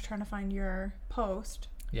earlier when I was trying to find your post,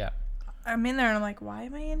 Yeah. I'm in there and I'm like, why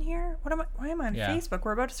am I in here? Why am I on Yeah. Facebook?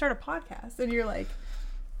 We're about to start a podcast. And you're like,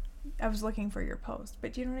 I was looking for your post.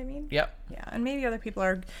 But do you know what I mean? Yep. Yeah. And maybe other people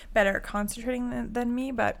are better at concentrating than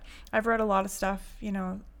me, but I've read a lot of stuff,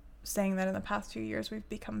 saying that in the past few years we've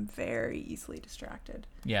become very easily distracted.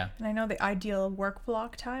 Yeah. And I know the ideal work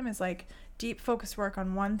block time is like deep focused work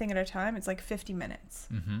on one thing at a time. It's like 50 minutes.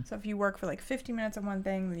 Mm-hmm. So if you work for like 50 minutes on one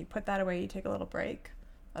thing, then you put that away, you take a little break.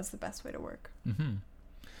 That's the best way to work. Mm-hmm.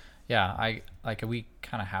 Yeah, we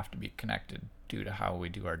kind of have to be connected due to how we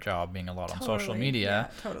do our job, being a lot on social media.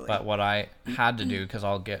 Yeah, totally. But what I had to do, because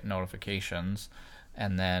I'll get notifications,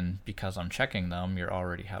 and then because I'm checking them, you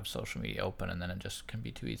already have social media open, and then it just can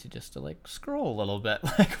be too easy just to like scroll a little bit,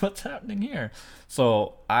 like what's happening here.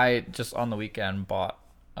 So I just on the weekend bought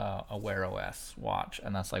a Wear OS watch,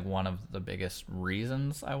 and that's like one of the biggest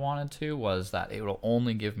reasons I wanted to, was that it will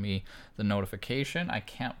only give me the notification. I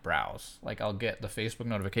can't browse. Like I'll get the Facebook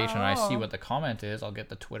notification and I see what the comment is, I'll get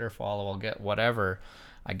the Twitter follow, I'll get whatever.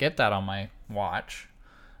 I get that on my watch,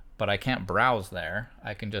 but I can't browse there.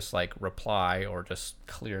 I can just like reply or just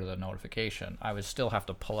clear the notification. I would still have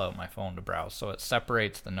to pull out my phone to browse, so it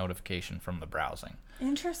separates the notification from the browsing.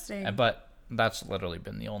 Interesting. But that's literally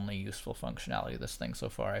been the only useful functionality of this thing so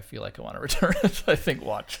far. I feel like I want to return it. I think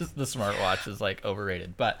the smartwatch is like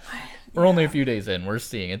overrated, but we're only a few days in. We're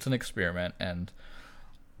seeing it's an experiment, and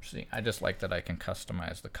I just like that I can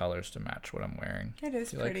customize the colors to match what I'm wearing. It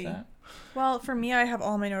is pretty. Like that? Well, for me, I have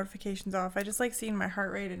all my notifications off. I just like seeing my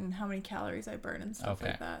heart rate and how many calories I burn and stuff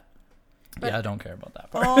like that. But yeah, I don't care about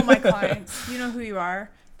that part. All my clients, you know who you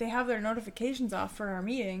are, they have their notifications off for our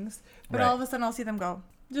meetings, but Right. all of a sudden I'll see them go,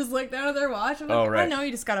 just look down at their watch. I'm like, right. I know you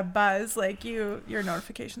just got a buzz. Like your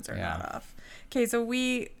notifications are not off. Okay, so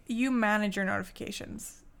you manage your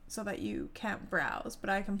notifications. so that you can't browse, but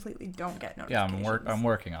I completely don't get Yeah, notifications. I'm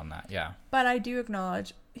working on that. Yeah. But I do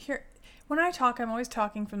acknowledge here, when I talk, I'm always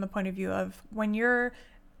talking from the point of view of when you're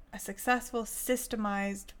a successful,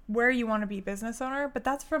 systemized, where you want to be business owner, but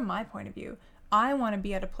that's from my point of view. I want to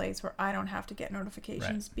be at a place where I don't have to get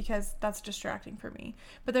notifications because that's distracting for me.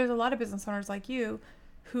 But there's a lot of business owners like you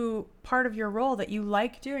who part of your role that you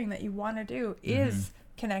like doing, that you want to do, is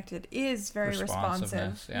connected, is very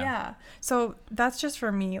responsive. Yeah. So that's just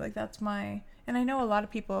for me. Like, that's my, and I know a lot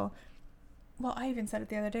of people, well, I even said it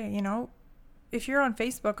the other day, you know, if you're on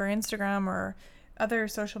Facebook or Instagram or other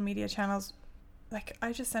social media channels, like,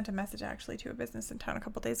 I just sent a message actually to a business in town a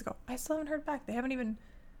couple days ago. I still haven't heard back. They haven't even,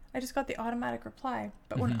 I just got the automatic reply.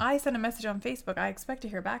 But when I send a message on Facebook, I expect to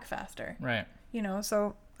hear back faster. Right. You know,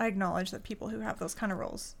 so I acknowledge that people who have those kind of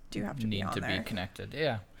roles do have to be on there. Need to be connected.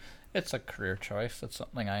 Yeah. It's a career choice. It's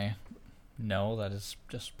something I know that is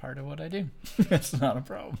just part of what I do. It's not a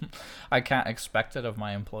problem. I can't expect it of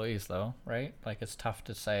my employees, though, right? Like, it's tough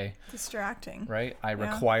to say. Distracting. Right? I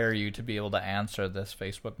require you to be able to answer this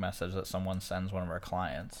Facebook message that someone sends one of our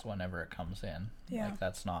clients whenever it comes in. Yeah. Like,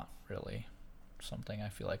 that's not really something I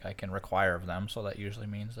feel like I can require of them, so that usually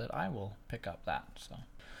means that I will pick up that. So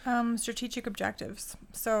strategic objectives.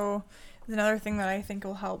 So another thing that I think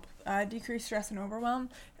will help decrease stress and overwhelm.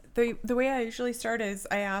 The way I usually start is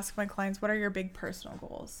I ask my clients, what are your big personal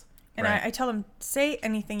goals? And I tell them, say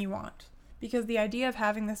anything you want. Because the idea of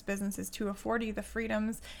having this business is to afford you the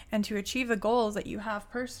freedoms and to achieve the goals that you have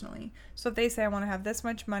personally. So if they say, I want to have this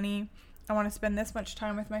much money, I want to spend this much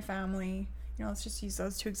time with my family, you know, let's just use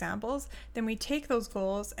those two examples, then we take those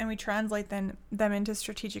goals and we translate them into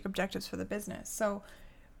strategic objectives for the business. So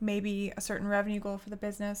maybe a certain revenue goal for the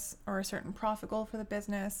business, or a certain profit goal for the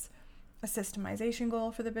business, a systemization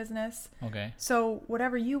goal for the business. Okay. So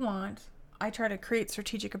whatever you want, I try to create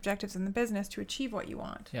strategic objectives in the business to achieve what you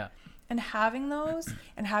want. Yeah. And having those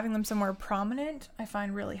and having them somewhere prominent, I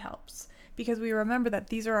find really helps, because we remember that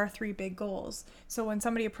these are our 3 big goals. So when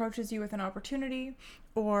somebody approaches you with an opportunity,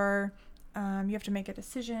 or you have to make a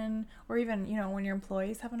decision, or even, you know, when your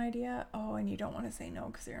employees have an idea, and you don't want to say no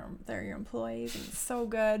because they're your employees and it's so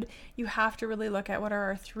good, you have to really look at what are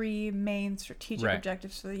our 3 main strategic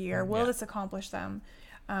objectives for the year. Will this accomplish them?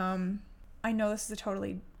 I know this is a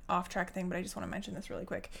totally off track thing, but I just want to mention this really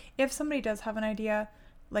quick. If somebody does have an idea,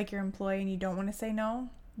 like your employee, and you don't want to say no,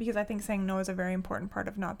 because I think saying no is a very important part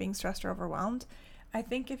of not being stressed or overwhelmed, I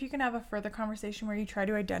think if you can have a further conversation where you try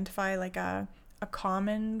to identify like a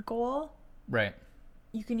common goal, right,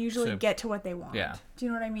 you can usually get to what they want. Yeah. Do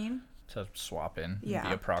you know what I mean? To swap in, be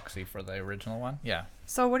Yeah. a proxy for the original one. Yeah.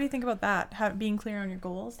 So what do you think about that? Being clear on your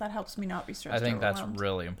goals, that helps me not be stressed. I think or that's overwhelmed.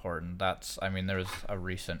 really important. There was a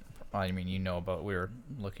recent, we were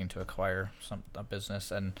looking to acquire a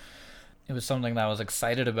business, and it was something that I was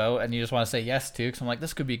excited about, and you just want to say yes to, because I'm like,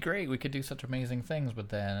 this could be great. We could do such amazing things. But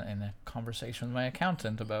then in a conversation with my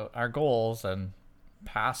accountant about our goals and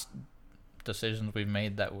past decisions we've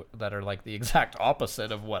made that are like the exact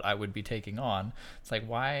opposite of what I would be taking on, it's like,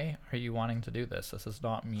 why are you wanting to do this? This does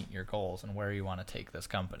not meet your goals and where you want to take this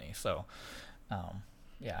company. So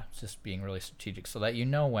it's just being really strategic so that you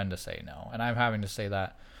know when to say no. And I'm having to say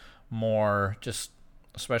that more, just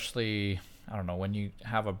especially, I don't know, when you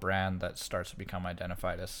have a brand that starts to become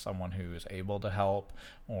identified as someone who is able to help,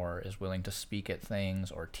 or is willing to speak at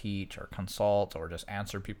things, or teach, or consult, or just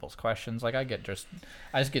answer people's questions. Like I just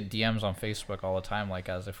get DMs on Facebook all the time, like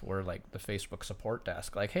as if we're like the Facebook support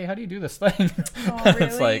desk. Like, hey, how do you do this thing? Oh, really?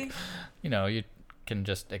 It's like, you know, you can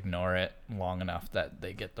just ignore it long enough that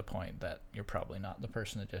they get the point that you're probably not the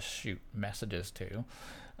person to just shoot messages to.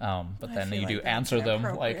 But then you do answer them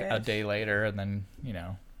like a day later, and then, you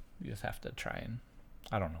know, you just have to try and,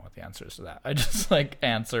 I don't know what the answer is to that. I just like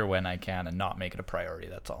answer when I can and not make it a priority.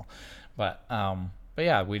 That's all. But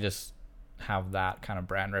yeah, we just have that kind of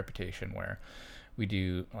brand reputation where we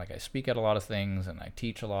do, like, I speak at a lot of things and I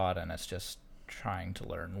teach a lot, and it's just trying to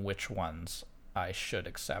learn which ones I should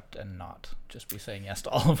accept and not just be saying yes to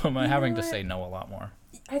all of them. I'm having to say no a lot more.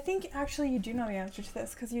 I think actually you do know the answer to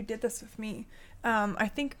this because you did this with me. I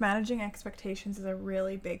think managing expectations is a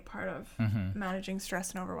really big part of managing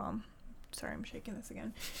stress and overwhelm. Sorry, I'm shaking this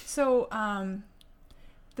again. So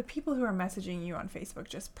the people who are messaging you on Facebook,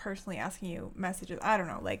 just personally asking you messages, I don't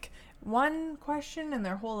know, like one question in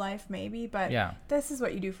their whole life maybe, but this is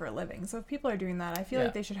what you do for a living. So if people are doing that, I feel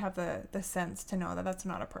like they should have the sense to know that that's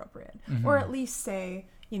not appropriate. Or at least say,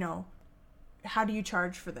 you know, how do you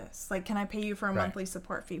charge for this? Like, can I pay you for a monthly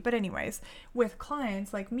support fee? But anyways, with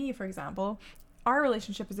clients like me, for example, our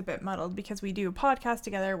relationship is a bit muddled because we do a podcast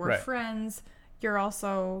together. We're friends. you're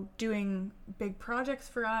also doing big projects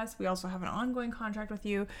for us. We also have an ongoing contract with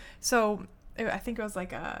you. So I think it was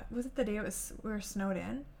like was it the day we were snowed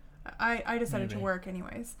in? I decided to work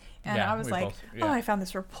anyways. And I was like, I found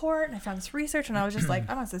this report and I found this research, and I was just like,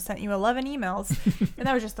 I must have sent you 11 emails. And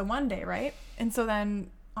that was just the one day, right? And so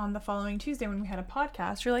then on the following Tuesday when we had a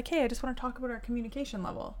podcast, you're like, hey, I just want to talk about our communication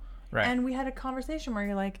level. Right. And we had a conversation where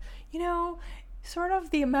you're like, sort of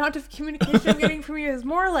the amount of communication I'm getting from you is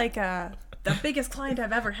more like the biggest client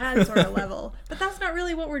I've ever had sort of level. But that's not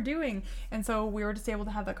really what we're doing. And so we were just able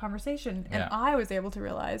to have that conversation. And I was able to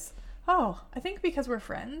realize, I think because we're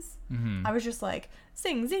friends, I was just like,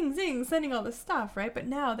 zing, zing, zing, sending all this stuff, right? But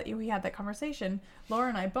now that we had that conversation, Laura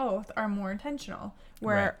and I both are more intentional,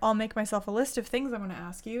 where I'll make myself a list of things I want to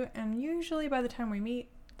ask you, and usually by the time we meet,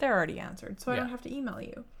 they're already answered, so I don't have to email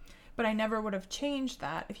you. But I never would have changed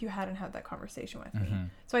that if you hadn't had that conversation with me.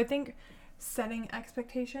 So I think setting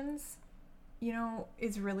expectations,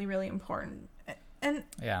 is really, really important. And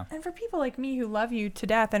for people like me who love you to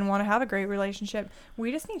death and want to have a great relationship,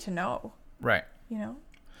 we just need to know. Right.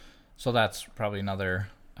 So that's probably another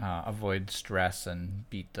avoid stress and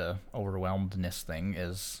beat the overwhelmedness thing,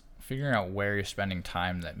 is figuring out where you're spending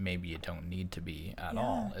time that maybe you don't need to be at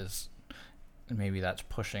all. Is maybe that's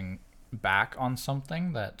pushing back on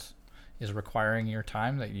something that is requiring your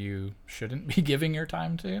time that you shouldn't be giving your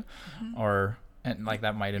time to, and like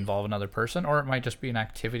that might involve another person, or it might just be an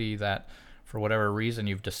activity that for whatever reason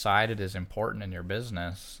you've decided is important in your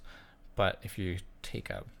business. But if you take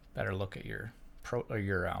a better look at your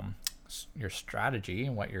strategy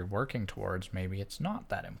and what you're working towards, maybe it's not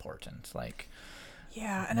that important. Like,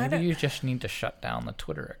 and maybe you just need to shut down the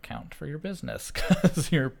Twitter account for your business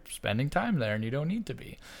because you're spending time there and you don't need to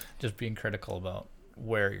be. Just being critical about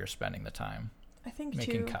where you're spending the time. I think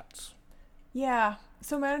making cuts. Yeah.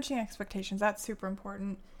 So managing expectations, that's super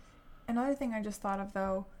important. Another thing I just thought of,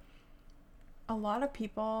 though, a lot of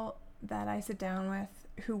people that I sit down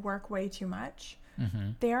with who work way too much,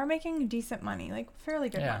 they are making decent money, like fairly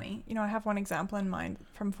good money. I have one example in mind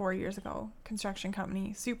from 4 years ago, construction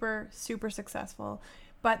company, super, super successful,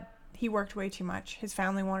 but he worked way too much. His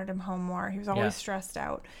family wanted him home more. He was always stressed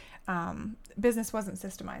out. Business wasn't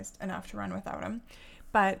systemized enough to run without him.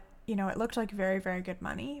 But, it looked like very, very good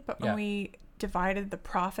money. But when we divided the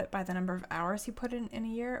profit by the number of hours he put in a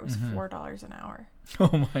year, it was $4 an hour.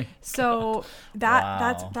 Oh my So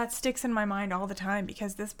that sticks in my mind all the time,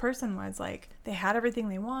 because this person was like, they had everything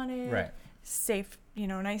they wanted, safe,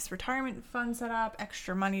 nice retirement fund set up,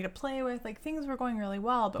 extra money to play with, like things were going really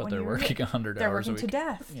well, but when they're working 100 they're hours working a week to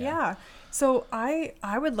death. So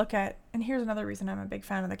I would look at, and here's another reason I'm a big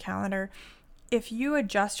fan of the calendar. If you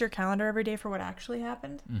adjust your calendar every day for what actually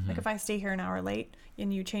happened, like if I stay here an hour late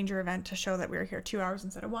and you change your event to show that we were here 2 hours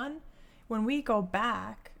instead of 1, when we go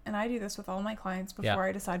back, and I do this with all my clients before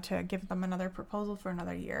I decide to give them another proposal for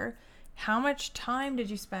another year, how much time did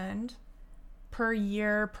you spend per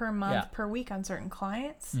year, per month, per week on certain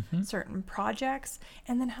clients, certain projects,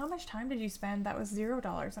 and then how much time did you spend that was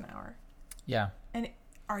 $0 an hour? Yeah. And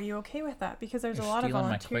are you okay with that? Because there's a lot of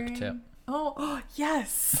volunteering. My quick tip. Oh,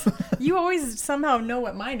 yes. You always somehow know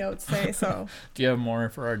what my notes say, so. Do you have more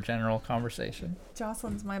for our general conversation?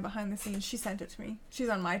 Jocelyn's my behind the scenes. She sent it to me. She's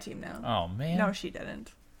on my team now. Oh, man. No, she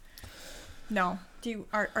didn't. No.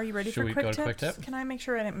 Are you ready for quick tips? Can I make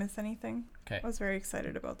sure I didn't miss anything? Okay. I was very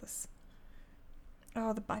excited about this.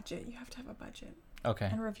 Oh, the budget. You have to have a budget. Okay.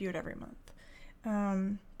 And review it every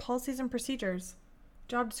month. Policies and procedures,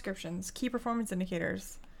 job descriptions, key performance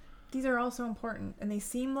indicators. These are also important, and they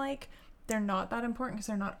seem like they're not that important because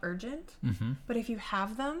they're not urgent. But if you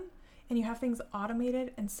have them and you have things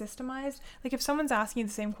automated and systemized, like if someone's asking you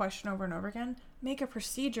the same question over and over again, make a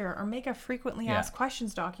procedure or make a frequently asked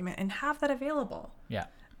questions document and have that available.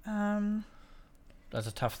 That's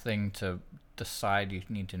a tough thing to decide you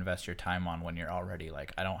need to invest your time on when you're already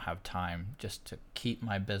like, I don't have time just to keep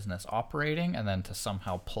my business operating, and then to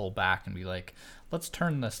somehow pull back and be like, let's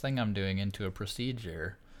turn this thing I'm doing into a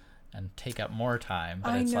procedure and take up more time.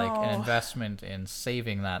 But it's like an investment in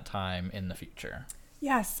saving that time in the future.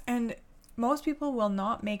 Yes. And most people will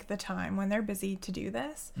not make the time when they're busy to do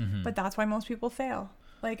this, but that's why most people fail.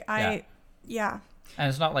 Like And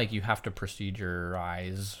it's not like you have to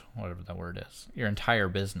procedurize, whatever the word is, your entire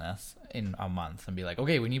business in a month and be like,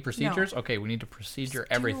 okay, we need procedures. No. Okay, we need to procedure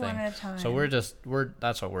everything. One at a time. So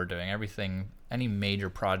that's what we're doing. Everything, any major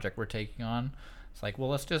project we're taking on, it's like, well,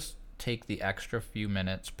 let's just take the extra few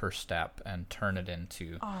minutes per step and turn it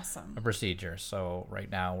into a procedure. So right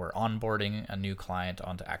now we're onboarding a new client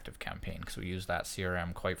onto ActiveCampaign because we use that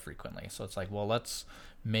CRM quite frequently. So it's like, well, let's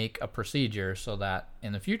make a procedure so that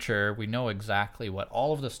in the future we know exactly what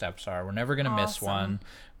all of the steps are. We're never going to miss one.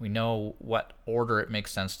 We know what order it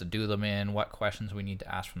makes sense to do them in, what questions we need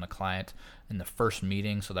to ask from the client in the first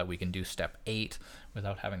meeting so that we can do step 8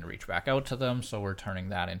 without having to reach back out to them. So we're turning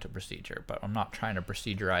that into procedure. But I'm not trying to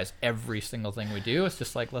procedurize every single thing we do. It's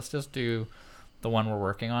just like, let's just do the one we're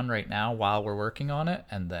working on right now while we're working on it,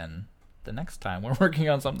 and then the next time we're working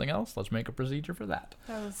on something else, let's make a procedure for that.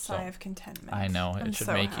 That was a sigh of contentment. I know. It should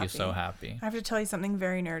make you so happy. I have to tell you something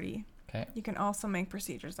very nerdy. Okay. You can also make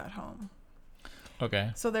procedures at home.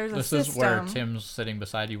 Okay. So there's a system. This is where Tim's sitting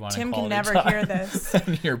beside you wanting Tim quality can never time, hear this.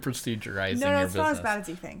 And you're procedurizing no, your it's business. not as bad as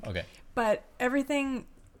you think. Okay. But everything,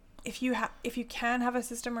 if you can have a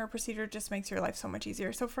system or a procedure, it just makes your life so much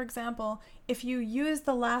easier. So for example, if you use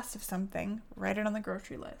the last of something, write it on the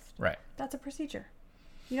grocery list. Right. That's a procedure.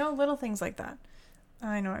 You know, little things like that.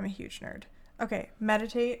 I know, I'm a huge nerd. Okay,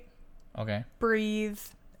 meditate. Okay. Breathe,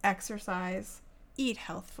 exercise, eat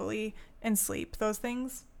healthfully, and sleep. Those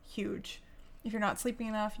things, huge. If you're not sleeping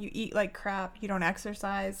enough, you eat like crap, you don't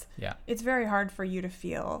exercise. Yeah. It's very hard for you to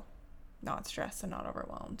feel not stressed and not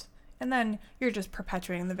overwhelmed. And then you're just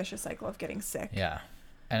perpetuating the vicious cycle of getting sick. Yeah.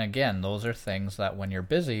 And again, those are things that when you're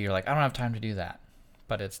busy, you're like, I don't have time to do that.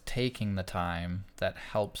 But it's taking the time that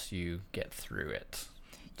helps you get through it.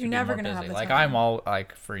 You're never going to have the like time. I'm all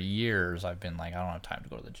like, for years I've been like, I don't have time to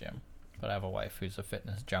go to the gym, but I have a wife who's a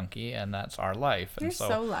fitness junkie, and that's our life. And You're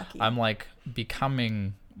so lucky. I'm like it's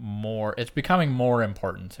becoming more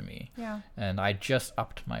important to me. Yeah. And I just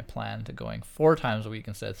upped my plan to going 4 times a week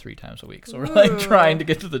instead of 3 times a week. So we're like trying to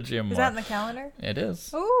get to the gym more. Is that in the calendar? It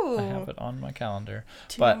is. Ooh. I have it on my calendar.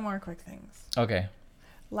 2 more quick things. Okay.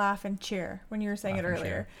 Laugh and cheer when you were saying it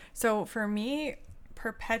earlier. So for me,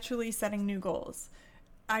 perpetually setting new goals.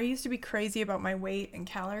 I used to be crazy about my weight and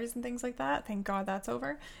calories and things like that. Thank God that's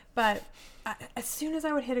over. But as soon as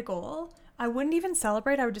I would hit a goal, I wouldn't even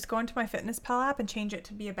celebrate. I would just go into my FitnessPal app and change it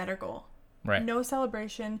to be a better goal. Right. No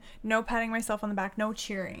celebration, no patting myself on the back, no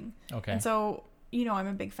cheering. Okay. And so, you know, I'm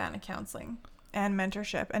a big fan of counseling and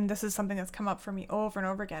mentorship. And this is something that's come up for me over and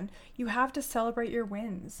over again. You have to celebrate your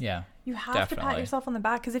wins. Yeah. You have to pat yourself on the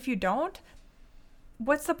back, because if you don't,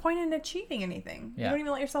 what's the point in achieving anything? Yeah. You don't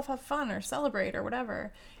even let yourself have fun or celebrate or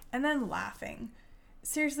whatever. And then laughing.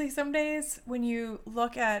 Seriously, some days when you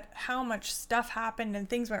look at how much stuff happened and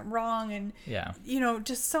things went wrong and, you know,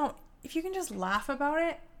 if you can just laugh about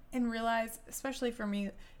it and realize, especially for me,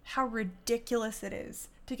 how ridiculous it is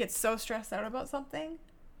to get so stressed out about something.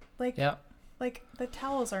 Like the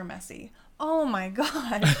towels are messy. Oh my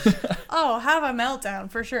God. Oh, have a meltdown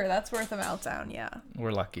for sure. That's worth a meltdown. Yeah.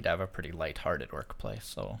 We're lucky to have a pretty lighthearted workplace.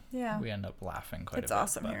 So we end up laughing quite a bit. It's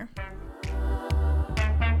awesome here.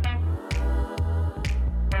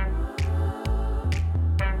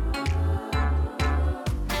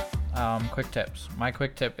 Quick tips. My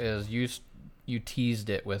quick tip is you teased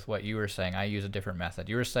it with what you were saying. I use a different method.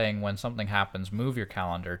 You were saying when something happens, move your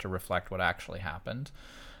calendar to reflect what actually happened.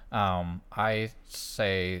 I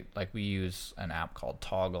say, like, we use an app called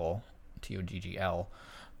Toggl, Toggl,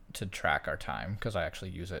 to track our time, because I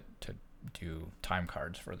actually use it to do time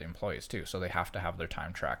cards for the employees too. So they have to have their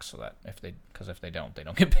time tracked, so that if they don't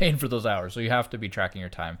get paid for those hours. So you have to be tracking your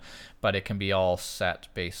time, but it can be all set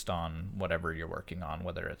based on whatever you're working on,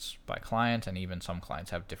 whether it's by client, and even some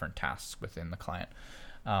clients have different tasks within the client.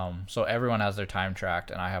 So everyone has their time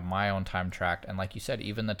tracked, and I have my own time tracked. And like you said,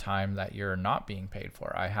 even the time that you're not being paid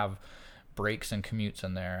for, I have breaks and commutes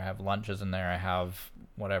in there. I have lunches in there. I have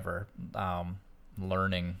whatever,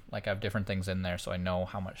 learning, like I have different things in there, so I know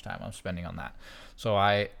how much time I'm spending on that. So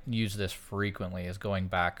I use this frequently, is going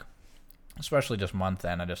back, especially just month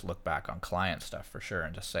end. I just look back on client stuff for sure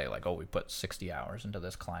and just say, like, oh, we put 60 hours into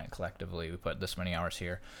this client collectively, we put this many hours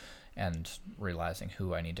here, and realizing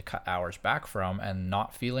who I need to cut hours back from, and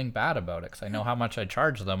not feeling bad about it, because I know how much I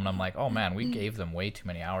charge them, and I'm like, oh man, we gave them way too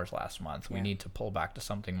many hours last month. We need to pull back to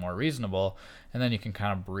something more reasonable. And then you can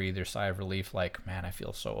kind of breathe your sigh of relief, like, man, I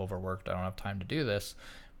feel so overworked, I don't have time to do this.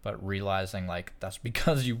 But realizing, like, that's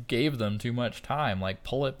because you gave them too much time. Like,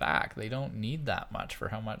 pull it back. They don't need that much for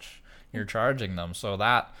how much you're charging them. So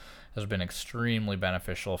that has been extremely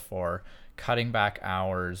beneficial for cutting back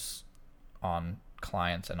hours on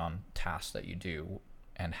clients and on tasks that you do,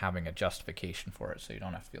 and having a justification for it, so you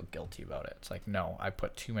don't have to feel guilty about it. It's like, no, I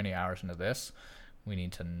put too many hours into this, we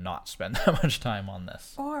need to not spend that much time on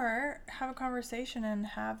this. Or have a conversation and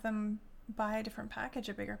have them buy a different package,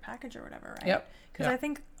 a bigger package or whatever, right? Yep. Because I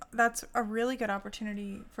think that's a really good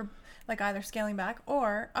opportunity for, like, either scaling back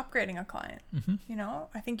or upgrading a client. You know,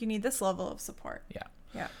 I think you need this level of support.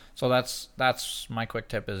 Yeah. So that's my quick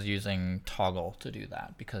tip, is using Toggl to do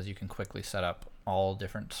that, because you can quickly set up all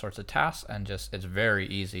different sorts of tasks, and just it's very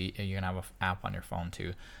easy. You can have an app on your phone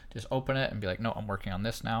too. Just open it and be like, no, I'm working on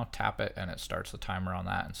this now. Tap it, and it starts the timer on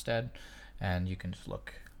that instead. And you can just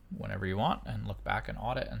look whenever you want and look back and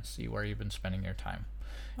audit and see where you've been spending your time.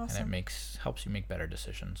 Awesome. And it helps you make better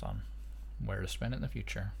decisions on where to spend it in the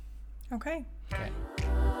future. Okay.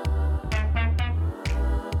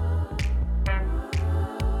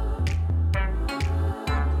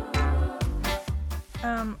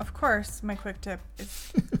 Of course, my quick tip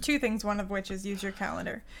is 2 things, one of which is use your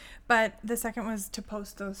calendar. But the second was to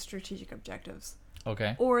post those strategic objectives.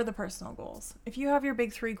 Okay. Or the personal goals. If you have your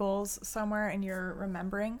big 3 goals somewhere and you're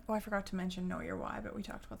remembering, I forgot to mention know your why, but we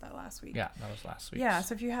talked about that last week. Yeah, that was last week. Yeah,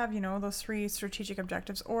 so if you have, those 3 strategic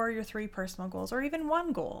objectives or your 3 personal goals or even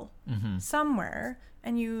 1 goal somewhere,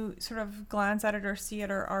 and you sort of glance at it or see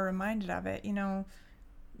it or are reminded of it,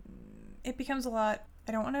 it becomes a lot.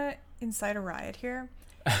 I don't want to incite a riot here,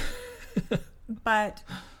 but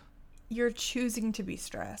you're choosing to be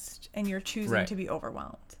stressed and you're choosing to be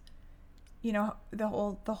overwhelmed. The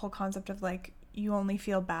whole concept of like you only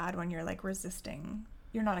feel bad when you're like resisting,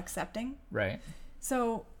 you're not accepting. Right.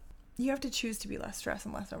 So you have to choose to be less stressed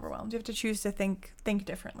and less overwhelmed. You have to choose to think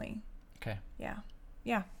differently. Okay.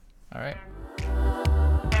 Yeah. All right.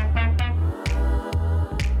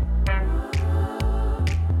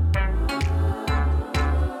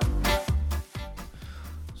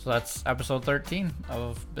 So that's episode 13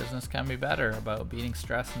 of Business Can Be Better, about beating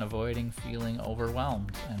stress and avoiding feeling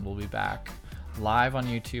overwhelmed. And we'll be back live on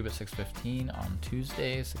YouTube at 6:15 on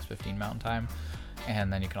Tuesdays, 6:15 Mountain Time.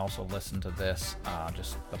 And then you can also listen to this,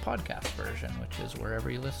 just the podcast version, which is wherever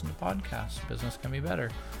you listen to podcasts. Business Can Be Better.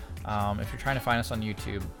 If you're trying to find us on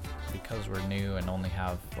YouTube, because we're new and only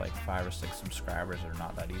have like 5 or 6 subscribers, they're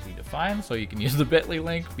not that easy to find. So you can use the bit.ly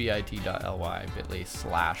link, bit.ly,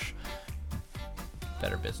 bit.ly/Better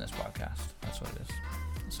Business Podcast. That's what it is.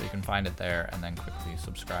 So you can find it there and then quickly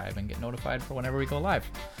subscribe and get notified for whenever we go live.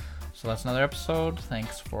 So that's another episode.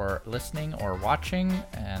 Thanks for listening or watching.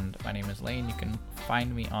 And my name is Lane. You can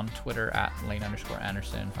find me on Twitter at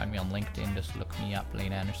Lane_Anderson. Find me on LinkedIn. Just look me up,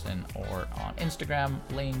 Lane Anderson, or on Instagram,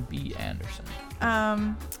 Lane B. Anderson.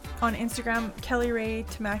 On Instagram, Kelly Ray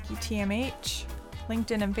Tamaki TMH.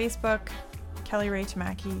 LinkedIn and Facebook, Kelly Ray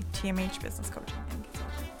Tamaki TMH Business Coaching and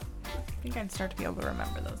Consulting. I think I'd start to be able to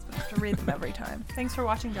remember those, but I have to read them every time. Thanks for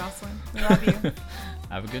watching, Jocelyn. We love you.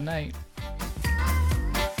 Have a good night.